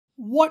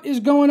What is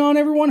going on,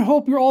 everyone?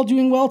 Hope you're all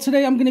doing well.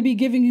 Today I'm going to be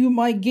giving you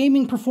my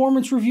gaming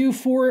performance review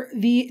for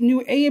the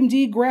new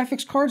AMD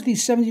graphics cards, the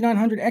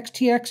 7900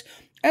 XTX,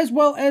 as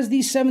well as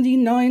the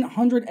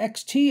 7900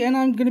 XT, and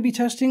I'm going to be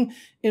testing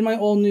in my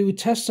all-new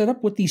test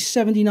setup with the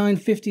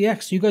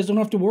 7950X. So you guys don't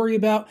have to worry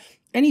about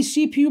any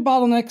CPU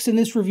bottlenecks in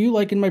this review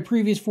like in my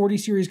previous 40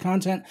 series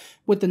content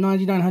with the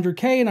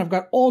 9900K, and I've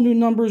got all new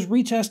numbers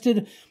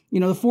retested,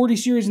 the 40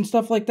 series and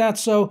stuff like that.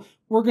 So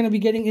we're going to be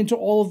getting into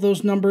all of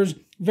those numbers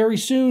very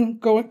soon,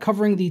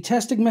 covering the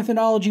testing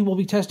methodology. We'll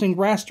be testing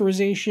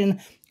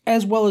rasterization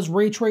as well as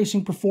ray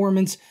tracing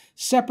performance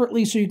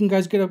separately so you can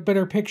guys get a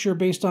better picture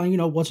based on,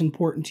 what's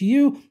important to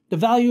you, the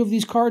value of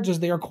these cards,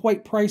 as they are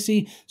quite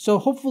pricey. So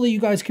hopefully you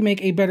guys can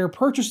make a better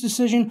purchase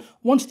decision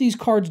once these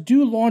cards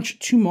do launch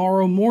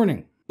tomorrow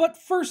morning. But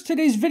first,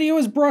 today's video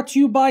is brought to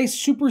you by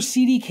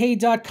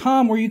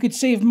SuperCDK.com, where you could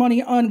save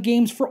money on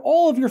games for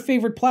all of your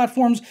favorite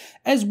platforms,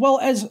 as well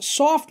as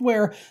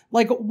software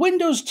like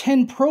Windows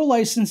 10 Pro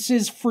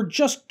licenses for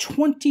just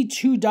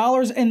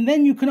 $22, and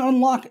then you can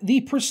unlock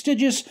the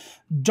prestigious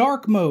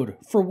Dark Mode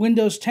for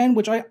Windows 10,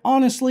 which I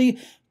honestly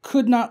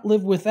could not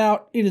live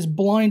without. It is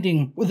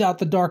blinding without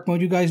the dark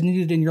mode. You guys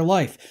need it in your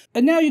life.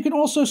 And now you can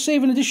also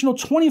save an additional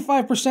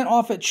 25%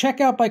 off at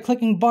checkout by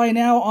clicking Buy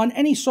Now on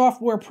any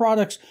software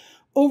products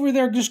over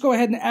there. Just go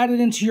ahead and add it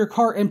into your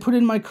cart and put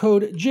in my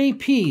code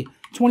JP25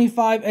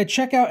 at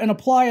checkout and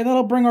apply, and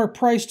that'll bring our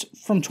price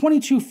from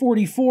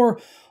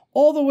 $22.44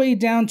 all the way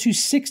down to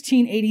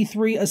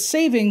 $16.83, a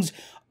savings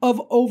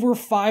of over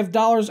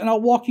 $5. And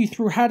I'll walk you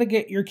through how to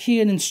get your key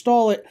and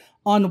install it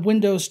on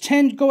Windows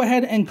 10. Go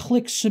ahead and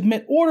click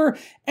Submit Order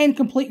and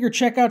complete your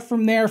checkout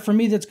from there. For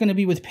me, that's going to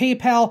be with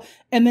PayPal,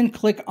 and then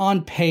click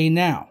on Pay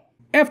Now.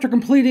 After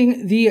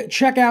completing the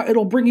checkout,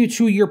 it'll bring you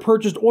to your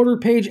purchased order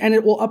page, and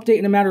it will update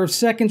in a matter of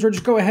seconds, or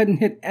just go ahead and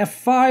hit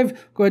F5.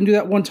 Go ahead and do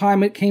that one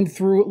time. It came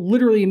through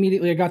literally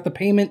immediately. I got the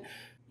payment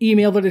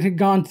email that it had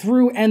gone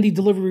through and the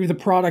delivery of the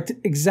product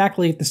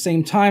exactly at the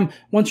same time.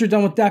 Once you're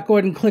done with that, go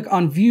ahead and click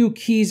on View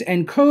Keys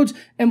and Codes,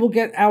 and we'll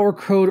get our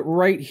code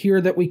right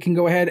here that we can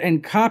go ahead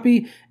and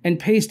copy and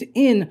paste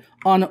in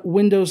on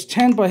Windows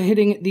 10 by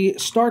hitting the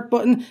Start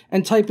button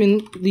and type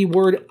in the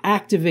word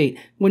Activate.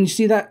 When you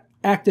see that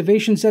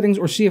activation settings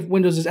or see if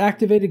Windows is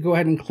activated, go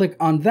ahead and click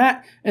on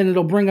that, and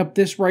it'll bring up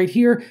this right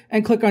here,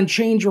 and click on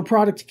Change Your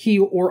Product Key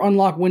or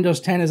Unlock Windows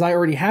 10. As I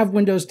already have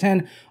Windows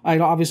 10, I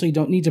obviously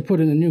don't need to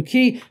put in a new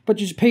key, but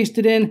just paste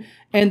it in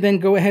and then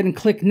go ahead and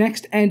click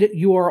Next, and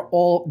you are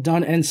all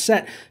done and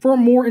set. For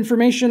more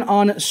information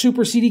on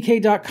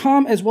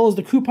SuperCDK.com as well as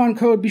the coupon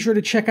code, be sure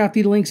to check out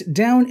the links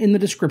down in the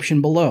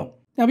description below.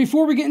 Now,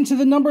 before we get into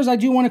the numbers, I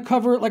do want to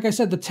cover, like I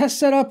said, the test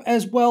setup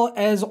as well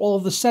as all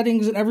of the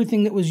settings and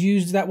everything that was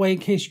used. That way, in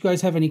case you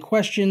guys have any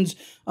questions,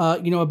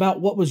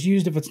 about what was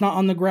used, if it's not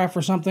on the graph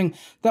or something,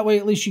 that way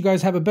at least you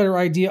guys have a better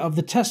idea of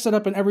the test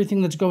setup and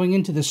everything that's going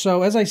into this.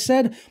 So, as I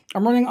said,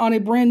 I'm running on a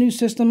brand new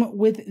system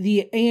with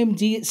the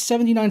AMD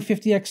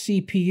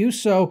 7950X CPU,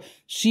 so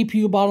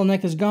CPU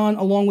bottleneck is gone,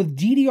 along with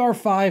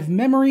DDR5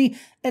 memory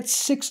at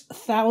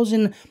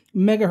 6,000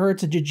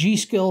 megahertz, a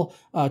G-Skill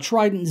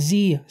Trident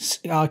Z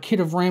kit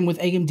of RAM with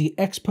AMD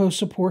Expo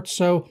support.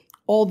 So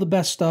all the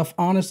best stuff,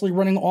 honestly,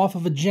 running off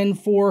of a Gen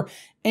 4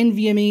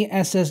 NVMe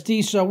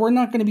SSD. So we're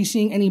not going to be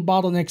seeing any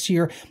bottlenecks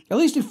here, at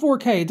least at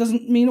 4K. It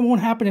doesn't mean it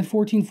won't happen in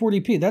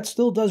 1440p. That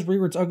still does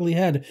rear its ugly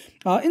head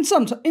in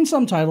some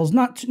titles,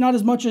 not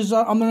as much as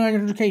on the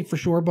 900K for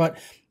sure, but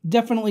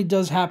definitely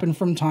does happen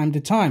from time to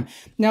time.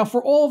 Now,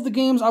 for all of the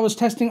games, I was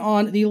testing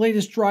on the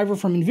latest driver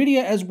from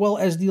NVIDIA, as well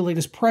as the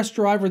latest press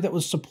driver that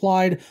was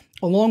supplied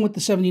along with the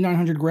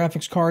 7900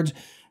 graphics cards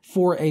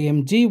for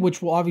AMD,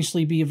 which will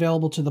obviously be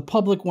available to the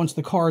public once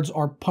the cards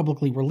are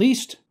publicly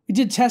released. We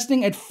did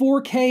testing at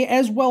 4K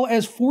as well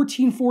as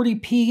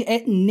 1440p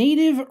at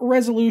native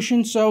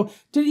resolution, so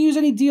didn't use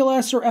any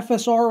DLS or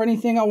FSR or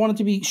anything. I wanted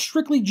to be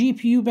strictly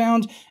GPU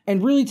bound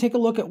and really take a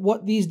look at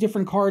what these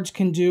different cards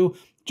can do.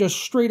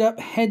 Just straight up,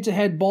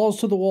 head-to-head,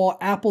 balls-to-the-wall,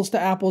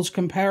 apples-to-apples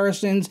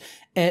comparisons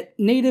at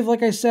native,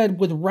 like I said,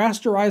 with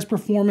rasterized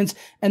performance.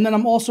 And then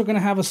I'm also going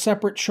to have a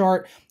separate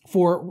chart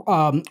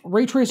for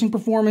ray tracing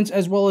performance,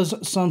 as well as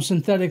some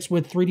synthetics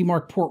with 3D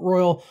Mark Port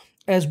Royal,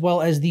 as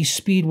well as the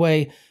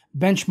Speedway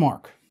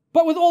benchmark.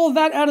 But with all of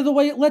that out of the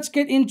way, let's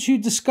get into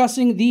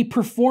discussing the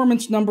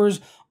performance numbers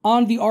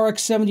on the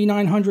RX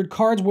 7900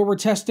 cards, where we're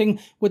testing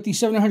with the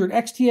 700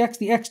 XTX,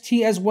 the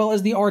XT, as well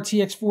as the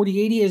RTX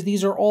 4080, as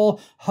these are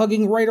all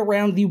hugging right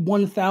around the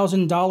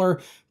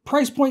 $1,000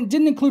 price point.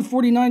 Didn't include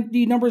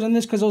 4090 numbers on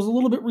this because I was a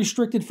little bit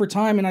restricted for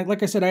time, and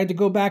like I said, I had to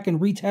go back and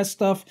retest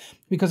stuff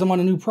because I'm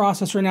on a new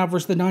processor now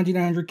versus the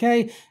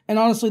 9900K, and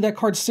honestly, that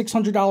card's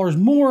 $600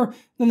 more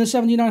than the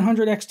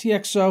 7900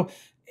 XTX, so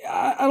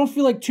I don't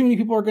feel like too many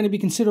people are going to be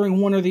considering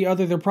one or the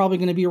other. They're probably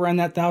going to be around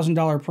that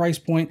 $1,000 price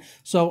point.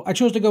 So I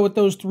chose to go with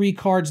those three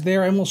cards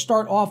there. And we'll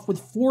start off with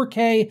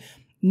 4K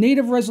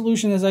native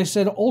resolution, as I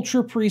said,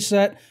 ultra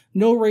preset,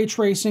 no ray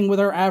tracing with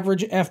our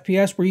average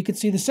FPS, where you can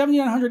see the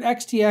 7900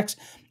 XTX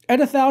at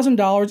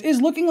 $1,000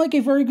 is looking like a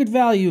very good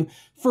value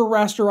for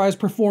rasterized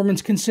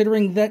performance,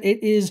 considering that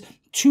it is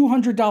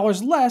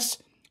 $200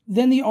 less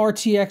than the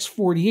RTX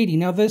 4080.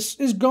 Now, this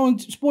is going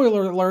to,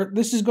 spoiler alert,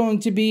 this is going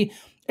to be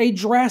a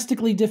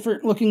drastically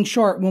different looking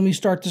chart when we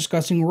start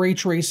discussing ray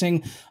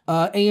tracing.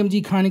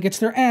 AMD kind of gets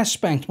their ass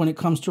spanked when it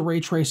comes to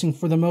ray tracing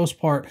for the most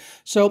part.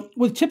 So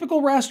with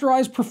typical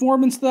rasterized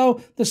performance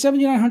though, the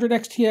 7900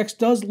 XTX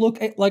does look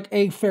like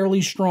a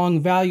fairly strong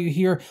value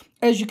here.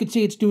 As you can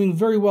see, it's doing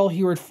very well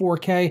here at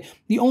 4K.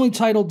 The only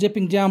title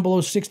dipping down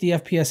below 60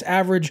 FPS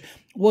average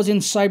was in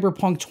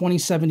Cyberpunk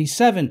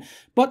 2077.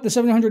 But the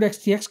 700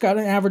 XTX got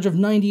an average of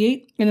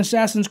 98 in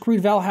Assassin's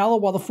Creed Valhalla,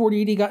 while the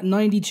 4080 got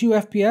 92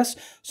 FPS.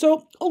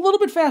 So a little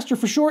bit faster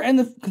for sure,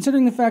 and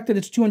considering the fact that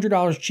it's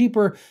 $200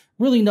 cheaper,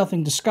 really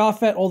nothing to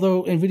scoff at,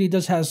 although NVIDIA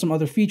does have some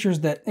other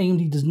features that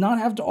AMD does not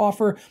have to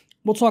offer.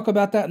 We'll talk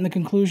about that in the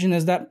conclusion,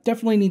 as that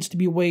definitely needs to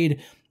be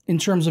weighed in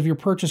terms of your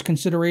purchase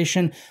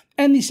consideration.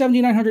 And the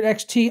 7900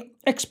 XT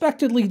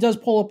expectedly does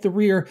pull up the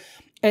rear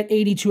at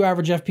 82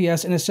 average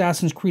FPS in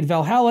Assassin's Creed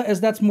Valhalla,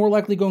 as that's more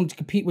likely going to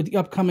compete with the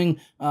upcoming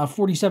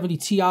 4070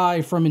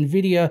 Ti from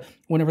NVIDIA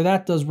whenever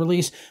that does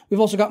release. We've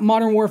also got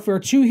Modern Warfare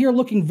 2 here,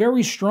 looking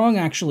very strong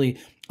actually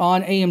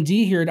on AMD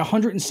here at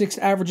 106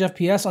 average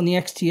FPS on the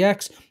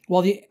XTX,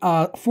 while the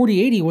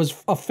 4080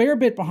 was a fair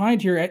bit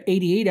behind here at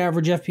 88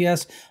 average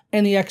FPS,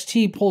 and the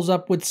XT pulls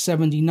up with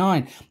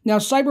 79. Now,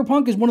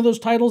 Cyberpunk is one of those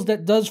titles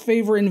that does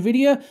favor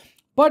NVIDIA,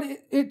 but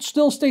it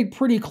still stayed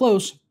pretty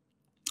close.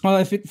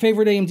 If it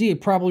favored AMD,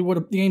 it probably would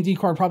have, the AMD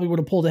card probably would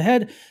have pulled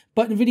ahead,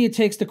 but NVIDIA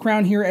takes the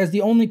crown here as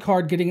the only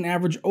card getting an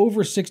average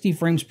over 60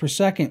 frames per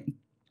second.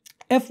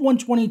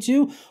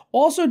 F122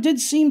 also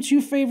did seem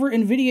to favor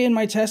NVIDIA in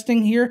my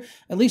testing here,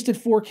 at least at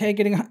 4K,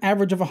 getting an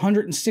average of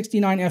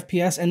 169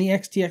 FPS, and the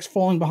XTX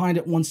falling behind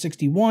at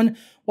 161,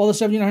 while the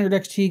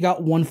 7900 XT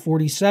got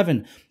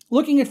 147.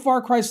 Looking at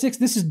Far Cry 6,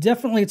 this is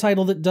definitely a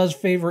title that does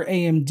favor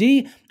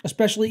AMD,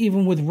 especially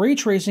even with ray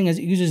tracing, as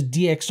it uses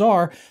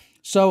DXR.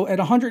 So at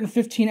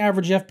 115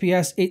 average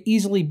FPS, it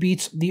easily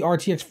beats the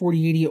RTX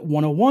 4080 at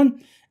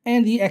 101,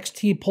 and the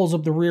XT pulls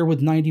up the rear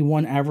with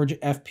 91 average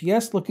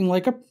FPS, looking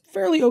like a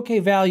fairly okay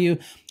value.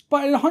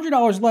 But at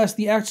 $100 less,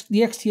 the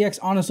XTX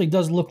honestly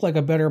does look like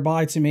a better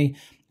buy to me,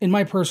 in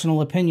my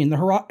personal opinion.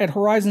 At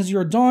Horizon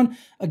Zero Dawn,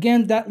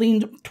 again, that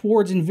leaned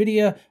towards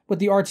NVIDIA, with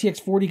the RTX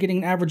 40 getting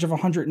an average of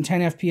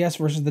 110 FPS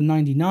versus the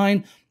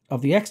 99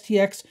 of the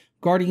XTX.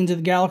 Guardians of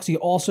the Galaxy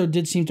also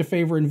did seem to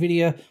favor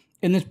NVIDIA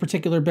in this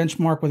particular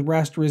benchmark, with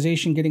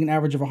rasterization getting an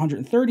average of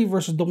 130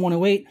 versus the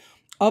 108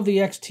 of the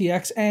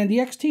XTX, and the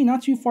XT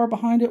not too far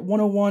behind at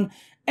 101,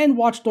 and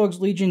Watch Dogs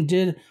Legion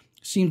did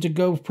seem to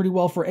go pretty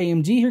well for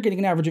AMD here, getting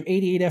an average of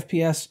 88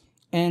 FPS,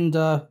 and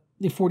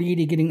the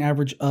 4080 getting an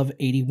average of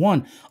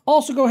 81.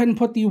 Also, go ahead and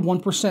put the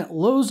 1%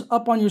 lows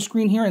up on your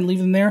screen here and leave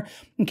them there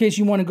in case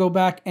you want to go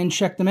back and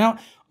check them out.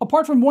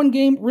 Apart from one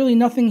game, really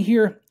nothing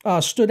here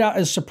stood out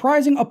as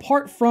surprising,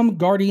 apart from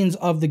Guardians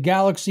of the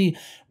Galaxy,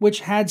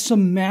 which had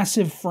some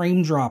massive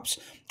frame drops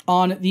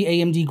on the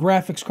AMD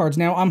graphics cards.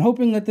 Now, I'm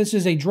hoping that this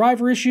is a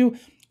driver issue,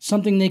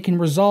 something they can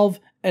resolve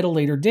at a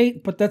later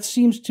date, but that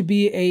seems to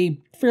be a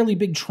fairly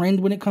big trend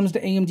when it comes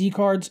to AMD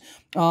cards,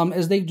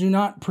 as they do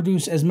not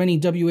produce as many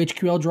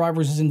WHQL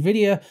drivers as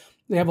NVIDIA.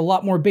 They have a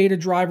lot more beta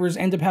drivers,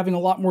 end up having a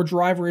lot more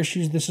driver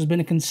issues. This has been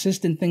a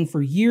consistent thing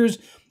for years.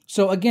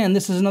 So again,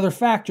 this is another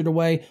factor to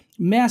weigh.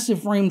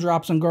 Massive frame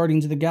drops on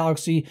Guardians of the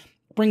Galaxy,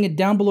 bring it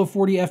down below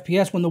 40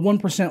 FPS when the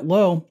 1%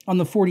 low on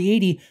the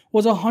 4080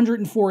 was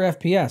 104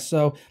 FPS.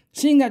 So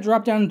seeing that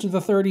drop down into the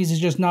 30s is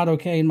just not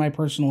okay in my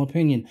personal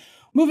opinion.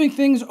 Moving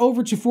things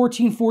over to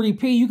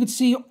 1440p, you could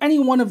see any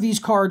one of these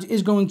cards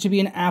is going to be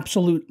an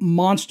absolute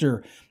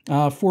monster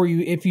for you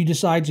if you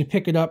decide to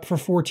pick it up for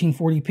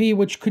 1440p,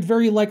 which could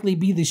very likely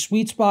be the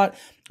sweet spot,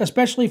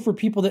 especially for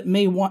people that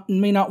may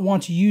not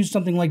want to use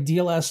something like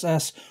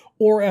DLSS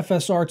or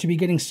FSR to be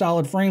getting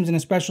solid frames, and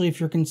especially if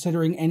you're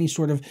considering any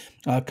sort of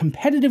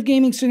competitive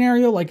gaming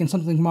scenario, like in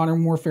something like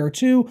Modern Warfare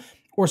 2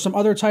 or some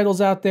other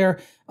titles out there.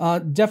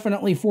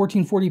 Definitely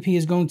 1440p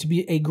is going to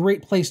be a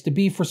great place to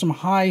be for some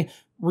high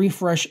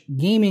refresh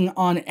gaming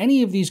on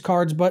any of these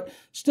cards, but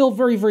still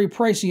very, very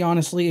pricey,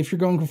 honestly, if you're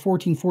going for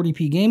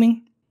 1440p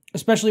gaming,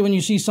 especially when you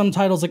see some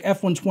titles like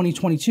F1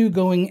 2022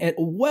 going at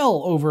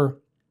well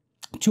over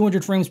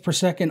 200 frames per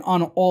second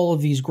on all of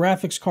these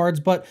graphics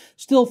cards, but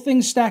still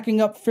things stacking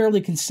up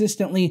fairly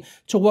consistently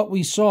to what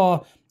we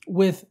saw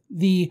with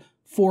the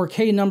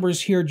 4K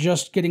numbers here,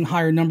 just getting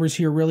higher numbers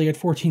here really at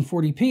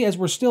 1440p, as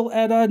we're still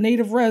at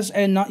native res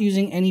and not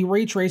using any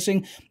ray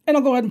tracing. And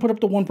I'll go ahead and put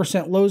up the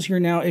 1% lows here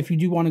now if you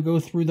do want to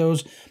go through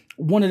those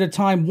one at a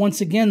time.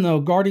 Once again, though,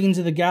 Guardians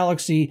of the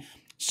Galaxy,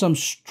 some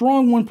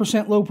strong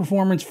 1% low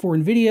performance for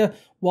NVIDIA,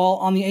 while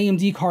on the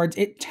AMD cards,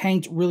 it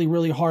tanked really,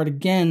 really hard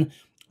again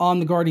on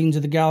the Guardians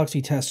of the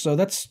Galaxy test. So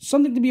that's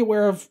something to be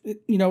aware of.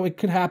 You know, it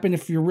could happen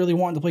if you're really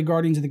wanting to play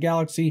Guardians of the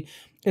Galaxy.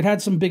 It had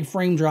some big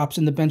frame drops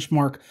in the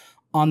benchmark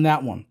on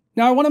that one.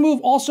 Now, I want to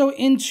move also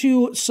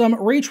into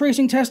some ray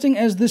tracing testing,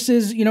 as this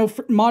is, you know,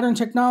 modern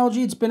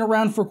technology. It's been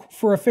around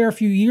for a fair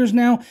few years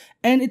now,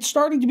 And it's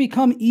starting to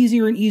become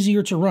easier and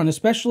easier to run,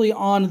 especially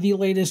on the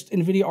latest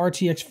NVIDIA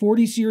RTX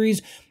 40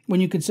 series.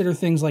 When you consider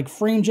things like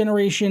frame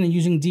generation and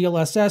using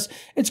DLSS,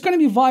 it's going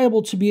to be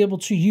viable to be able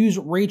to use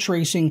ray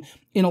tracing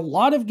in a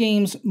lot of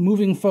games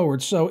moving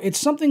forward. So it's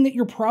something that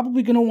you're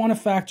probably going to want to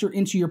factor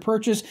into your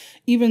purchase.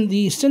 Even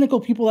the cynical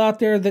people out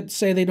there that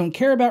say they don't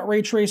care about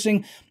ray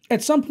tracing,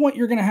 at some point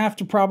you're going to have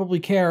to probably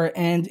care.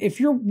 And if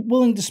you're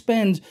willing to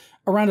spend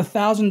around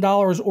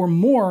 $1,000 or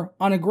more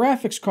on a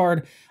graphics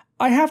card,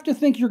 I have to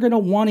think you're going to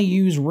want to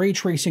use ray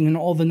tracing and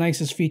all the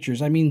nicest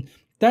features. I mean,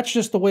 that's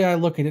just the way I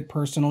look at it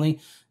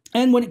personally.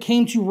 And when it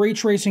came to ray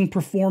tracing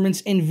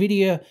performance,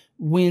 NVIDIA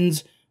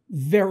wins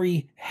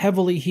very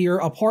heavily here,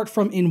 apart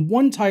from in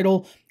one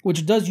title,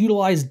 which does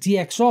utilize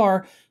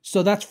DXR.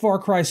 So that's Far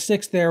Cry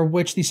 6 there,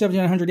 which the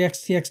 7900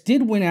 XTX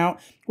did win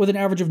out with an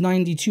average of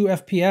 92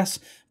 FPS.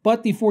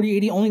 But the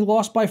 4080 only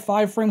lost by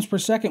 5 frames per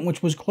second,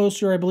 which was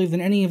closer, I believe,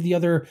 than any of the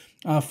other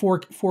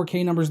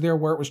 4K numbers there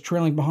where it was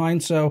trailing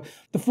behind. So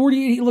the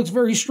 4080 looks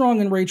very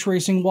strong in ray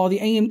tracing, while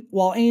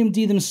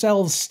AMD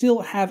themselves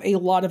still have a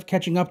lot of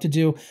catching up to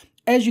do.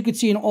 As you can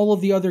see in all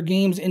of the other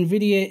games,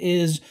 NVIDIA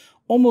is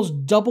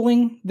almost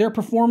doubling their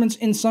performance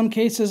in some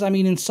cases. I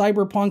mean, in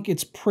Cyberpunk,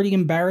 it's pretty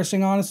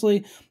embarrassing,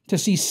 honestly, to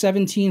see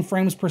 17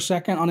 frames per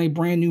second on a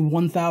brand new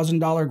 $1,000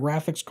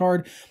 graphics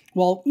card.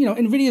 Well, you know,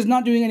 NVIDIA is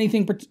not doing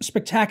anything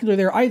spectacular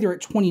there either at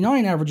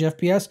 29 average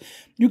FPS.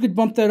 You could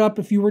bump that up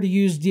if you were to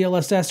use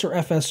DLSS or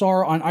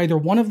FSR on either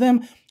one of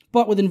them.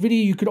 But with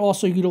NVIDIA, you could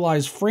also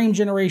utilize frame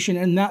generation,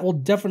 and that will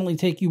definitely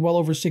take you well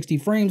over 60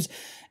 frames.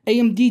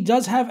 AMD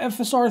does have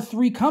FSR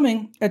 3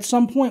 coming at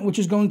some point, which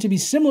is going to be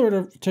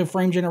similar to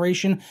frame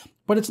generation,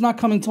 but it's not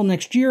coming till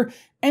next year,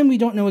 and we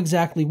don't know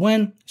exactly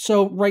when.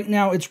 So right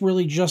now, it's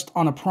really just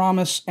on a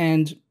promise,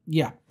 and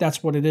yeah,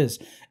 that's what it is.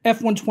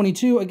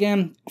 F122,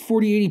 again,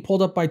 4080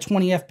 pulled up by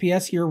 20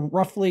 FPS here,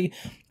 roughly.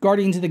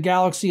 Guardians of the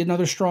Galaxy,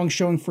 another strong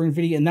showing for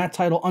NVIDIA in that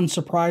title,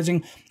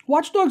 unsurprising.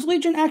 Watch Dogs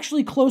Legion,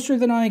 actually closer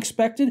than I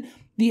expected.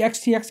 The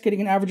XTX getting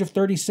an average of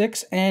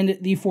 36, and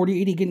the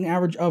 4080 getting an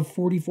average of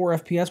 44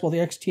 FPS, while the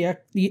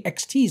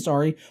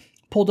XT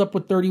pulled up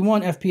with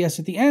 31 FPS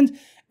at the end,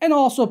 and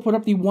also put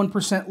up the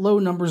 1% low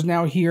numbers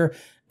now here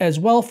as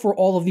well for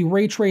all of the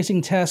ray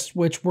tracing tests,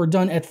 which were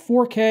done at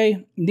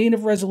 4K,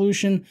 native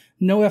resolution,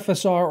 no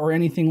FSR or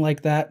anything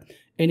like that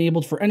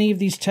enabled for any of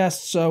these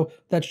tests, so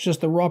that's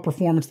just the raw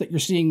performance that you're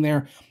seeing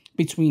there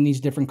between these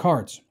different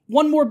cards.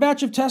 One more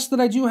batch of tests that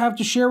I do have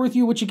to share with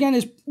you, which again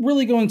is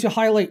really going to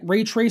highlight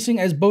ray tracing,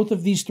 as both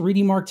of these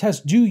 3D Mark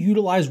tests do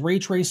utilize ray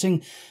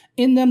tracing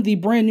in them. The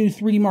brand new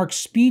 3D Mark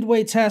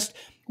Speedway test,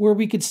 where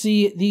we could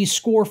see the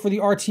score for the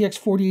RTX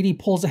 4080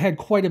 pulls ahead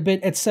quite a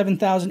bit at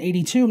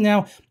 7,082.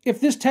 Now, if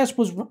this test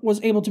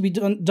was able to be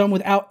done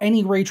without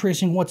any ray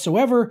tracing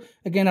whatsoever,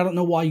 again, I don't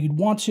know why you'd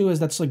want to, as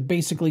that's like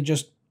basically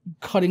just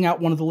cutting out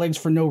one of the legs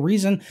for no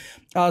reason.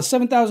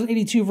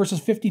 7,082 versus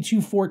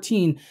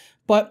 5,214.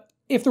 But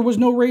if there was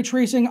no ray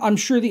tracing, I'm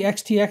sure the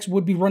XTX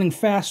would be running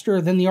faster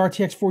than the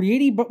RTX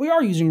 4080, but we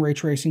are using ray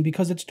tracing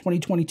because it's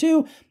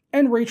 2022,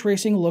 and ray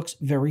tracing looks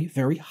very,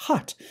 very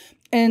hot.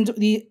 And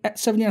the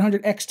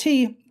 7900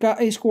 XT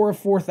got a score of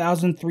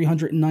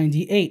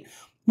 4,398.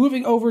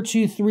 Moving over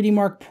to 3D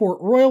Mark Port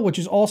Royal, which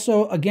is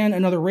also, again,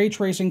 another ray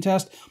tracing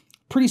test.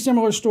 Pretty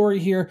similar story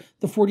here.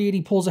 The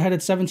 4080 pulls ahead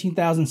at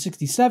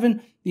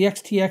 17,067, the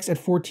XTX at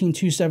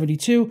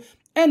 14,272,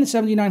 and the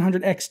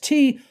 7900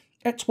 XT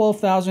at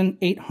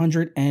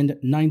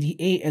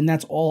 12,898, and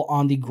that's all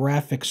on the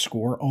graphics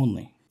score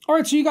only. All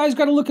right, so you guys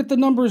got to look at the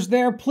numbers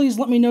there. Please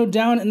let me know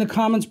down in the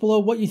comments below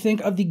what you think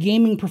of the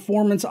gaming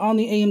performance on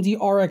the AMD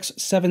RX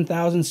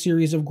 7000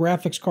 series of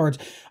graphics cards.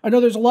 I know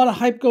there's a lot of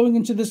hype going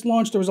into this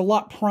launch. There was a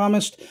lot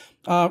promised,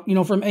 from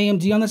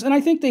AMD on this, and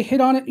I think they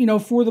hit on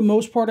it, for the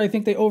most part. I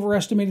think they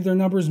overestimated their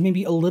numbers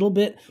maybe a little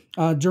bit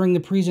during the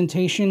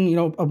presentation,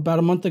 about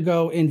a month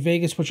ago in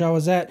Vegas, which I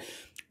was at.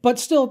 But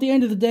still, at the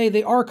end of the day,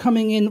 they are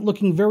coming in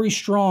looking very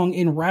strong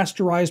in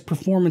rasterized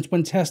performance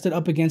when tested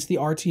up against the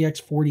RTX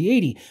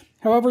 4080.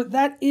 However,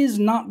 that is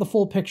not the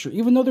full picture.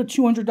 Even though they're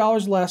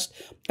 $200 less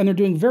and they're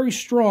doing very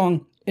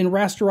strong in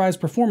rasterized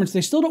performance, they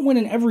still don't win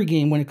in every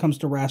game when it comes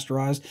to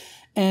rasterized.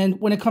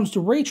 And when it comes to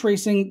ray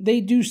tracing,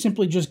 they do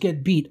simply just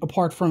get beat,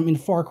 apart from in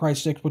Far Cry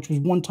 6, which was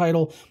one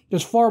title.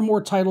 There's far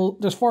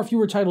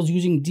fewer titles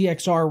using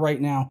DXR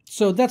right now.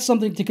 So that's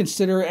something to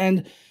consider.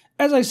 And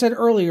as I said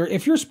earlier,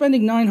 if you're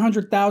spending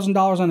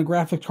 $900,000 on a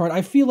graphics card,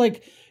 I feel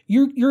like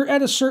you're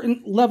at a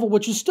certain level,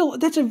 which is still,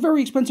 that's a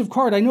very expensive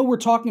card. I know we're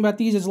talking about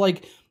these as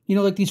like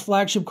these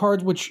flagship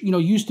cards, which,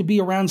 used to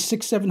be around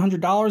 $600,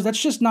 $700.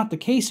 That's just not the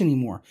case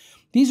anymore.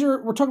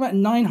 We're talking about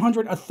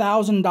 $900,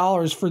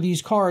 $1,000 for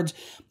these cards.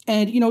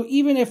 And,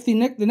 even if the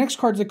next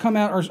cards that come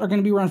out are going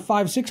to be around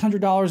 $500,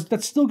 $600,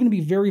 that's still going to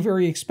be very,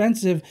 very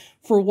expensive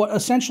for what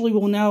essentially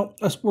we're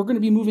going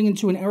to be moving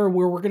into an era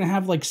where we're going to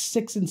have like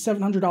 $600 and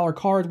 $700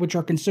 cards, which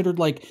are considered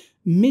like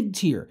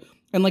mid-tier.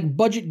 And like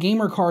budget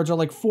gamer cards are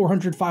like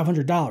 $400,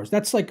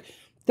 $500.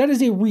 That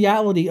is a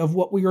reality of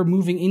what we are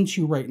moving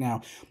into right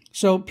now.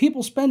 So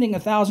people spending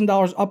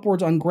 $1,000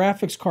 upwards on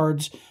graphics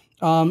cards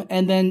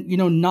and then, you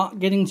know, not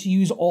getting to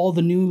use all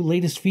the new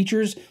latest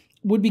features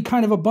would be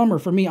kind of a bummer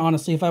for me,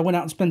 honestly, if I went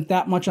out and spent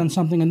that much on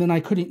something and then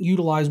I couldn't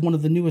utilize one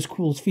of the newest,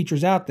 coolest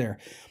features out there.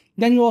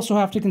 Then you also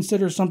have to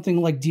consider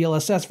something like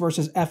DLSS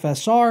versus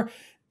FSR.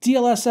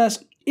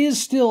 DLSS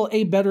is still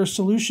a better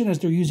solution as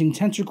they're using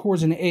tensor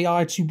cores and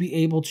AI to be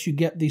able to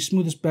get the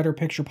smoothest, better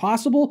picture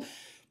possible.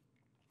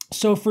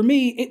 So for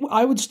me,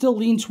 I would still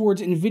lean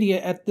towards NVIDIA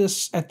at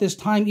this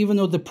time, even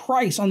though the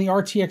price on the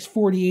RTX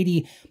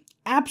 4080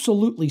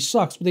 absolutely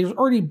sucks. But there's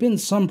already been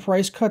some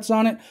price cuts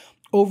on it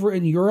over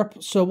in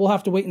Europe, so we'll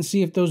have to wait and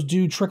see if those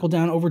do trickle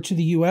down over to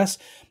the US.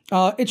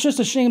 It's just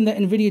a shame that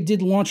NVIDIA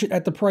did launch it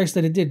at the price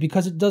that it did,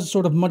 because it does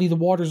sort of muddy the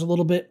waters a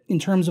little bit in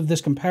terms of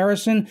this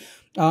comparison,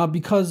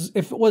 because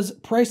if it was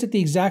priced at the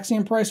exact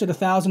same price at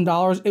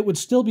 $1,000, it would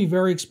still be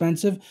very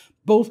expensive.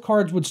 Both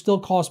cards would still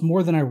cost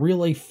more than I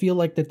really feel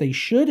like that they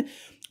should,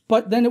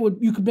 but then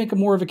you could make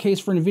more of a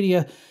case for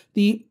NVIDIA.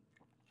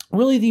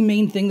 Really the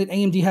main thing that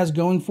AMD has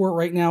going for it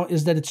right now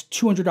is that it's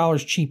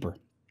 $200 cheaper.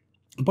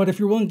 But if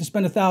you're willing to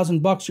spend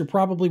 $1,000, you're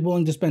probably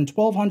willing to spend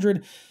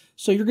 $1,200.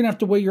 So you're going to have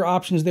to weigh your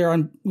options there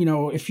on, you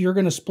know, if you're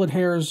going to split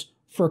hairs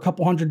for a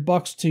couple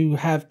 $100 to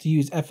have to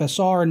use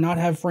FSR and not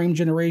have frame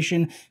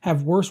generation,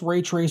 have worse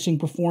ray tracing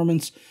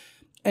performance.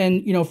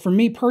 And, you know, for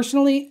me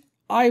personally,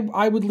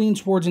 I would lean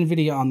towards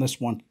NVIDIA on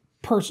this one.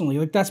 Personally,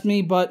 like, that's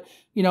me, but,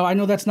 you know, I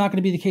know that's not going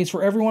to be the case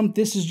for everyone.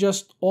 This is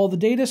just all the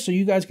data, so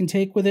you guys can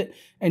take with it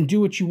and do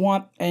what you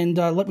want, and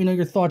let me know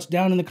your thoughts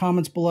down in the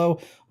comments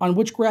below on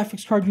which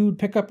graphics card you would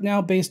pick up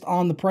now based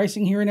on the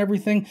pricing here and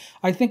everything.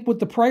 I think with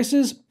the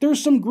prices,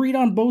 there's some greed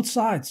on both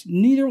sides.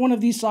 Neither one of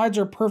these sides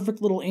are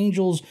perfect little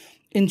angels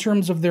in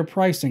terms of their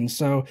pricing,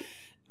 so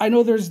I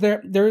know there is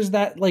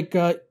that like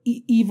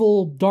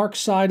evil dark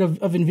side of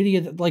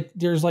NVIDIA that, like,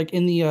 there's like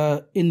in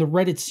the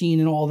Reddit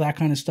scene and all that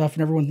kind of stuff,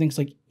 and everyone thinks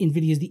like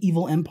NVIDIA is the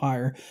evil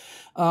empire.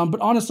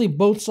 But honestly,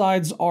 both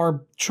sides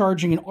are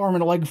charging an arm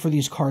and a leg for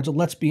these cards,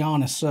 let's be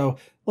honest. So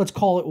let's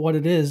call it what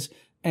it is.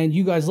 And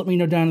you guys let me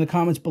know down in the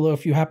comments below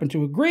if you happen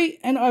to agree,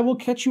 and I will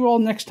catch you all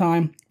next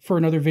time for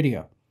another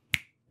video.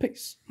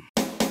 Peace.